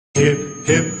Hip,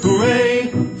 hip, hooray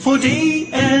for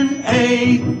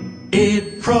DNA.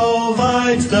 It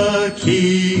provides the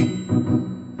key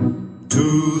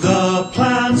to the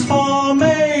plans for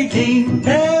making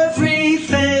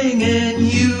everything in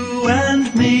you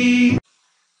and me.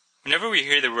 Whenever we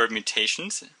hear the word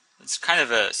mutations, it's kind of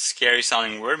a scary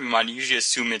sounding word. We might usually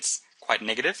assume it's quite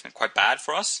negative and quite bad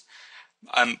for us.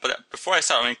 But before I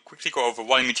start, I'm going to quickly go over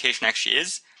what a mutation actually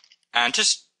is and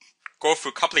just go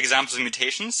through a couple of examples of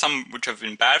mutations, some which have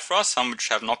been bad for us, some which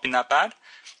have not been that bad,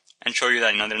 and show you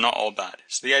that they're not all bad.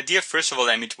 So the idea, first of all,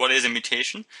 that what is a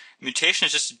mutation? A mutation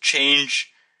is just a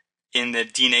change in the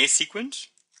DNA sequence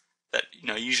that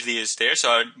usually is there.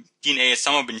 So our DNA has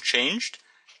somehow been changed,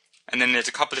 and then there's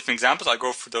a couple of different examples. I'll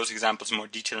go through those examples in more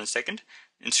detail in a second.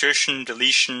 Insertion,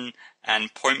 deletion,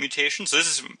 and point mutation. So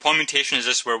point mutation is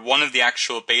just where one of the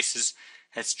actual bases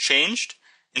has changed.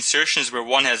 Insertion is where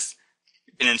one has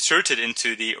been inserted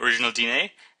into the original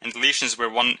DNA, and deletion is where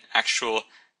one actual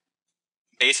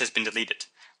base has been deleted.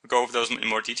 We'll go over those in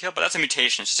more detail, but that's a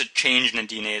mutation. It's just a change in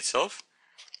the DNA itself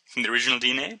from the original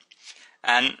DNA.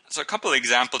 And so a couple of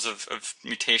examples of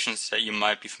mutations that you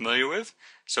might be familiar with.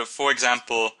 So for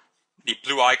example, the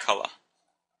blue eye color.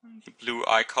 The blue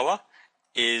eye color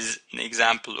is an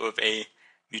example of a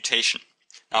mutation.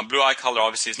 Now blue eye color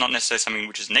obviously is not necessarily something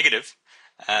which is negative.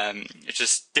 It's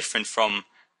just different from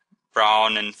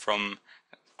brown and from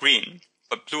green.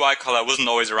 But blue eye color wasn't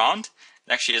always around.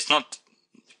 Actually,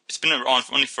 it's been around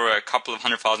only for a couple of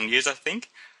 100,000 years, I think.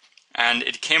 And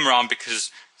it came around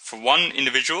because for one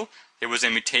individual, there was a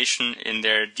mutation in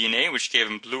their DNA which gave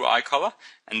them blue eye color,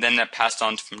 and then that passed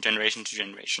on from generation to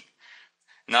generation.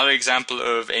 Another example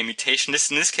of a mutation,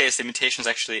 in this case, the mutation is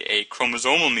actually a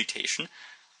chromosomal mutation.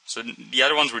 So the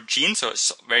other ones were genes, so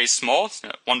it's very small.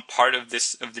 One part of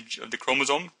the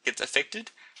chromosome gets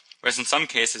affected, whereas in some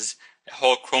cases, a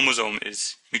whole chromosome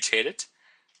is mutated.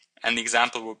 And the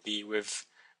example would be with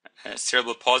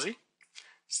cerebral palsy.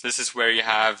 So this is where you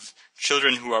have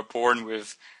children who are born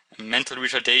with mental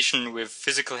retardation, with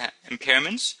physical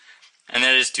impairments, and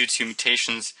that is due to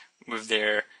mutations with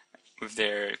their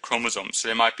chromosomes.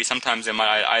 So sometimes they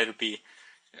might either be,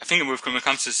 I think when it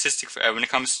comes to when it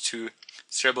comes to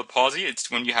cerebral palsy, it's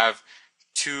when you have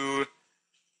two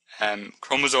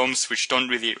chromosomes which don't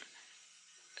really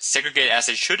segregate as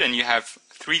they should, and you have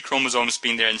 3 chromosomes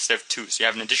being there instead of 2. So you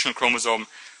have an additional chromosome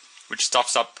which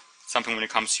stops up something when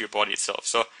it comes to your body itself.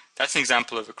 So that's an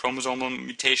example of a chromosomal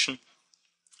mutation.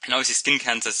 And obviously skin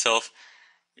cancer itself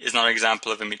is another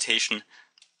example of a mutation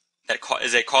that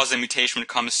causes a mutation when it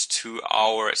comes to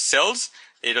our cells.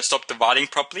 They don't stop dividing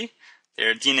properly.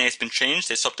 Their DNA has been changed.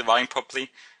 They stop dividing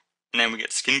properly, and then we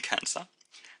get skin cancer.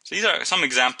 So these are some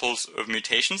examples of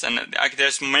mutations, and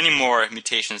there's many more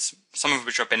mutations, some of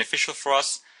which are beneficial for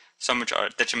us, some which are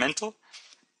detrimental.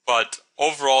 But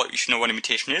overall, you should know what a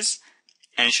mutation is,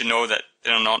 and you should know that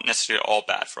they're not necessarily all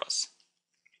bad for us.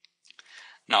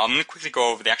 Now, I'm going to quickly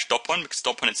go over the actual dot point, because the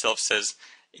dot point itself says,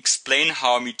 explain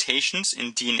how mutations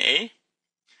in DNA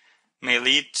may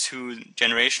lead to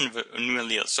generation of new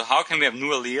alleles. So how can we have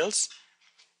new alleles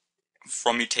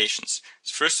from mutations?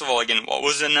 So first of all, again, what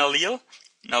was an allele?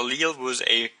 An allele was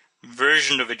a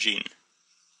version of a gene.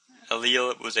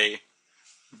 Allele was a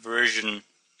version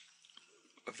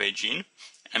of a gene.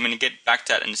 I'm going to get back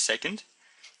to that in a second.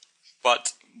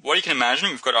 But what you can imagine,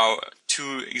 we've got our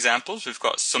 2 examples. We've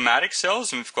got somatic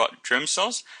cells and we've got germ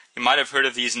cells. You might have heard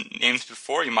of these names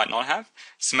before, you might not have.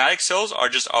 Somatic cells are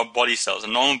just our body cells, our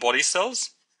normal body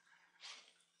cells.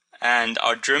 And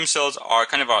our germ cells are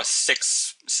kind of our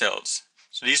sex cells.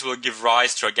 So these will give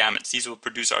rise to our gametes. These will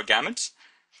produce our gametes.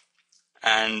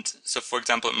 And so for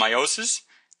example, in meiosis,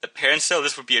 the parent cell,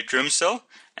 this would be a germ cell,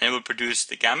 and it will produce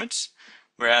the gametes.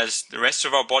 Whereas the rest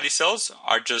of our body cells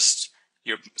are just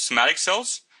your somatic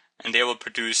cells, and they will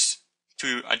produce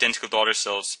 2 identical daughter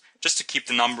cells, just to keep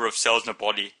the number of cells in the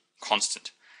body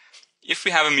constant. If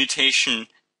we have a mutation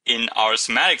in our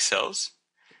somatic cells,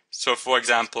 so for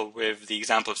example, with the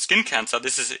example of skin cancer,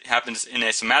 happens in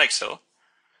a somatic cell,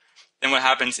 then what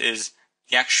happens is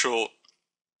the actual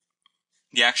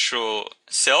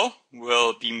cell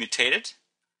will be mutated,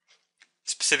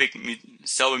 specific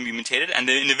cell will be mutated, and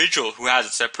the individual who has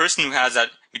it, so a person who has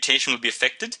that mutation will be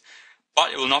affected,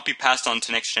 but it will not be passed on to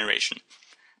the next generation.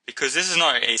 Because this is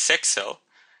not a sex cell,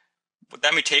 but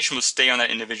that mutation will stay on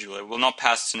that individual. It will not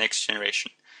pass to the next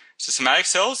generation. So somatic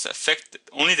cells affect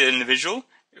only the individual.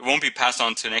 It won't be passed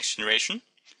on to the next generation.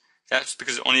 That's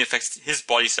because it only affects his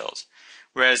body cells.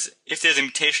 Whereas if there's a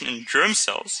mutation in germ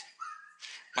cells,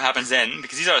 what happens then,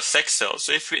 because these are sex cells,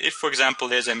 so if for example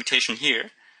there's a mutation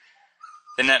here,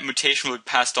 then that mutation will be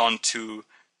passed on to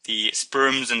the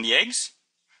sperms and the eggs.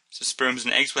 So sperms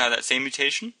and eggs will have that same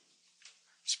mutation,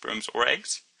 sperms or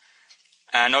eggs.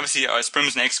 And obviously our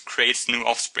sperms and eggs creates new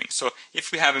offspring. So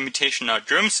if we have a mutation in our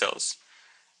germ cells,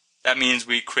 that means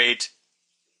we create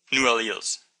new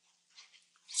alleles.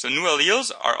 So new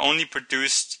alleles are only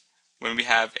produced when we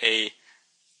have a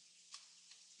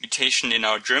mutation in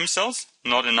our germ cells,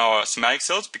 not in our somatic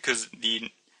cells, because the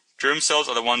germ cells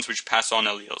are the ones which pass on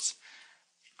alleles.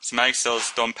 Somatic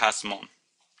cells don't pass them on.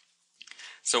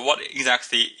 So what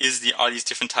exactly are these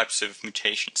different types of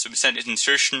mutations? So we said it's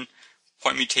insertion,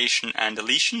 point mutation, and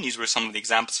deletion. These were some of the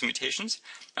examples of mutations.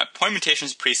 Point mutation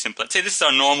is pretty simple. Let's say this is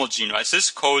our normal gene, right? So this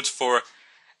codes for a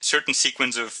certain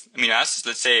sequence of amino acids.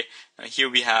 Let's say here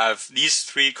we have these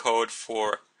three code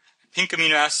for a pink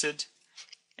amino acid.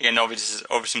 Again, obviously this is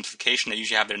oversimplification. They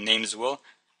usually have their names as well.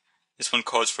 This one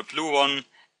codes for blue one,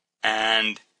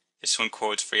 and this one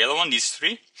codes for yellow one, these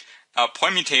three.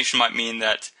 Point mutation might mean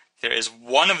that there is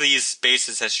one of these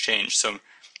bases has changed. So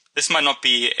this might not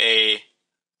be a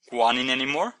guanine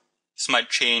anymore. This might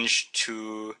change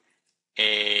to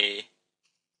a,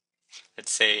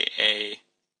 let's say, a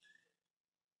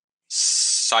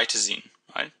cytosine,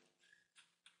 right?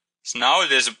 So now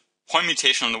there's a point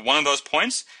mutation on one of those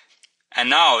points,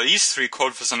 and now these three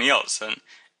code for something else. And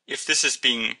if this is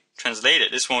being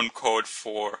translated, this won't code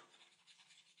for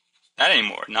that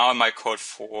anymore. Now it might code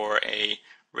for a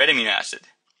red amino acid.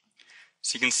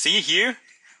 So you can see here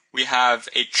we have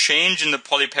a change in the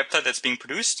polypeptide that's being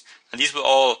produced, and these will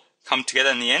all come together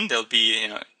in the end. They'll be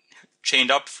chained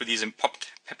up for these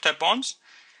peptide bonds.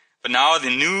 But now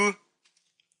the new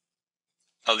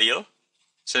allele,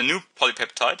 so the new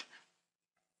polypeptide,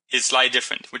 is slightly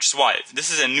different, which is why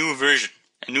this is a new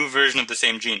version of the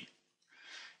same gene.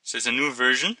 So it's a new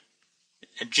version.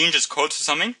 A gene just codes for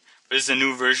something, but it's a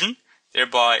new version.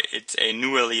 Thereby, it's a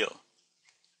new allele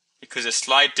because there's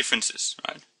slight differences,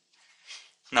 right?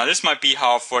 Now, this might be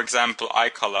how, for example, eye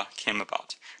color came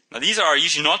about. Now, these are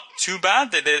usually not too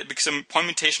bad because a point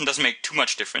mutation doesn't make too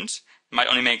much difference. It might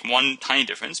only make one tiny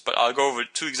difference, but I'll go over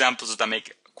two examples that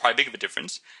make quite big of a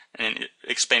difference and then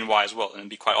explain why as well, and it'll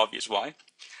be quite obvious why.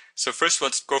 So first,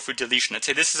 let's go through deletion. Let's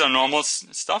say this is our normal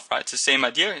stuff, right? It's the same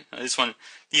idea. This one,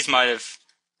 these might have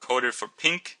coded for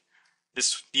pink.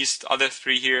 These other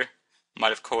three here might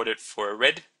have coded for a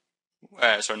red.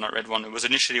 Sorry, not red one. It was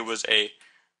initially a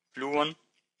blue one.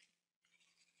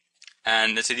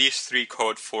 And let's say these three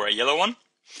code for a yellow one.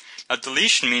 Now,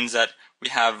 deletion means that we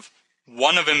have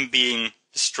one of them being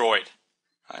destroyed,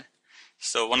 right?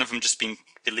 So one of them just being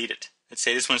deleted. Let's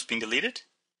say this one's being deleted.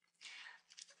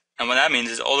 And what that means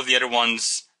is all of the other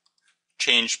ones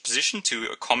change position to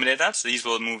accommodate that. So these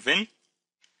will move in.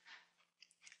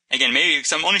 Again, maybe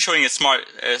because I'm only showing a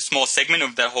small segment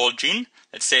of that whole gene.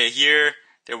 Let's say here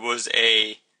there was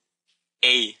a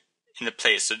in the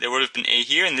place. So there would have been A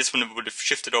here, and this one would have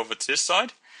shifted over to this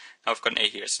side. Now we've got an A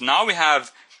here. So now we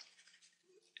have,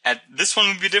 this one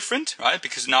would be different, right?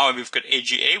 Because now we've got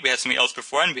AGA. We had something else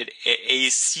before, and we had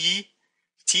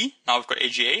ACT. Now we've got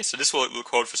AGA. So this will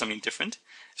code for something different.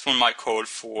 This one might code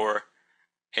for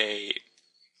a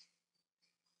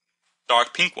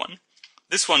dark pink one.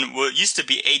 This one used to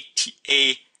be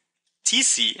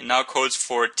ATC, and now codes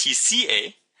for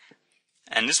TCA.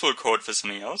 And this will code for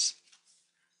something else.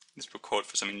 This will code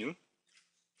for something new.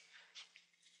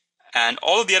 And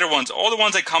all of the other ones, all the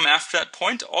ones that come after that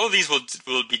point, all of these will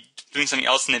be doing something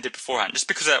else than they did beforehand. Just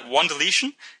because that one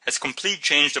deletion has completely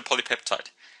changed the polypeptide.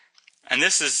 And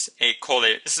this is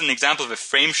an example of a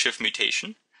frameshift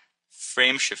mutation.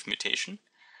 Frameshift mutation.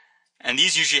 And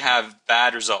these usually have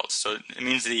bad results. So it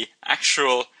means the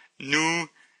actual new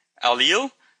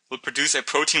allele will produce a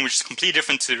protein which is completely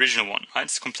different to the original one. Right?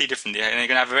 It's completely different. And they're going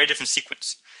to have a very different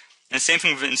sequence. And the same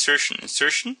thing with insertion.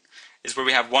 Insertion is where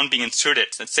we have one being inserted.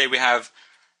 Let's say we have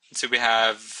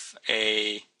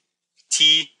a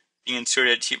T being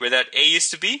inserted where that A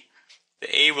used to be.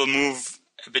 The A will move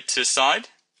a bit to the side.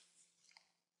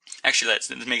 Actually, let's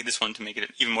make this one to make it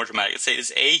even more dramatic. Let's say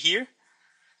this A here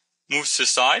moves to the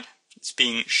side. It's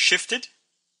being shifted.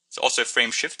 It's also a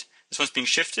frame shift. This one's being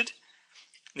shifted.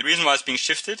 The reason why it's being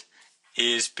shifted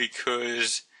is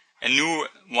because a new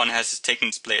one has taken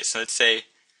its place. So let's say,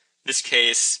 in this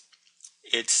case,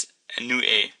 it's a new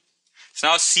A. So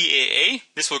now CAA,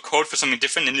 this will code for something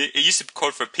different. And it used to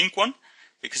code for a pink one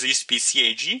because it used to be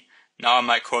CAG. Now I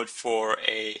might code for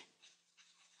let's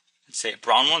say a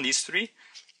brown one, these three.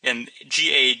 And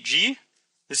GAG,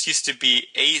 this used to be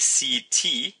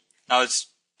ACT. Now it's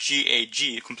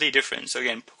GAG, completely different. So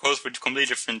again, codes for a completely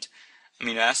different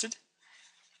amino acid.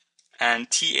 And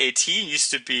TAT used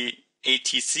to be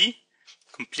ATC,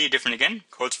 completely different again,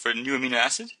 codes for a new amino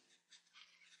acid.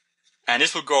 And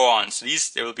this will go on. So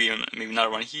there will be maybe another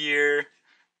one here.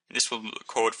 This will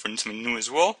code for something new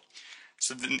as well.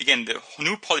 So then again, the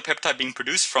new polypeptide being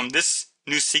produced from this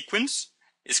new sequence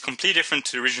is completely different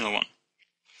to the original one.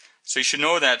 So you should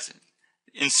know that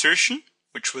insertion,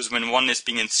 which was when one is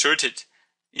being inserted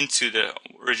into the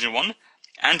original one,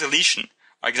 and deletion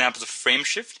are examples of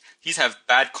frameshift. These have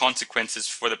bad consequences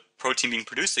for the protein being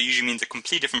produced. That usually means a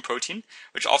completely different protein,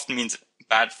 which often means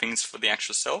bad things for the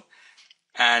actual cell.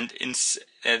 And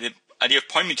the idea of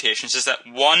point mutation is just that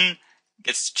one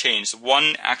gets changed,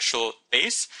 one actual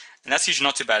base, and that's usually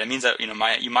not too bad. It means that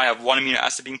you might have one amino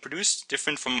acid being produced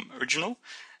different from original,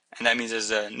 and that means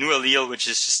there's a new allele which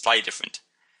is just slightly different.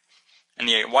 And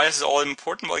yeah, why is this all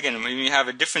important? Well, again, when you have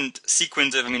a different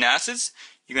sequence of amino acids,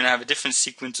 you're going to have a different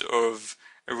sequence of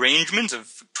arrangements,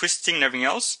 of twisting and everything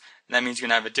else, and that means you're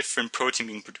going to have a different protein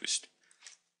being produced.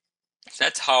 So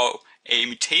that's how a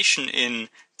mutation in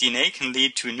DNA can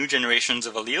lead to new generations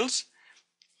of alleles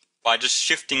by just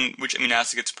shifting which amino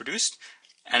acid gets produced.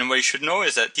 And what you should know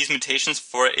is that these mutations,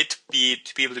 for it to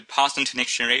be able to pass on to the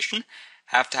next generation,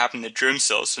 have to happen in the germ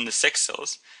cells, so in the sex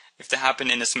cells. If they happen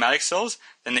in the somatic cells,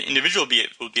 then the individual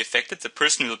will be affected, the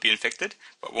person will be infected,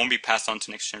 but won't be passed on to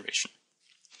the next generation.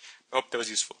 I hope that was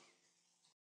useful.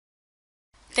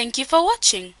 Thank you for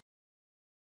watching.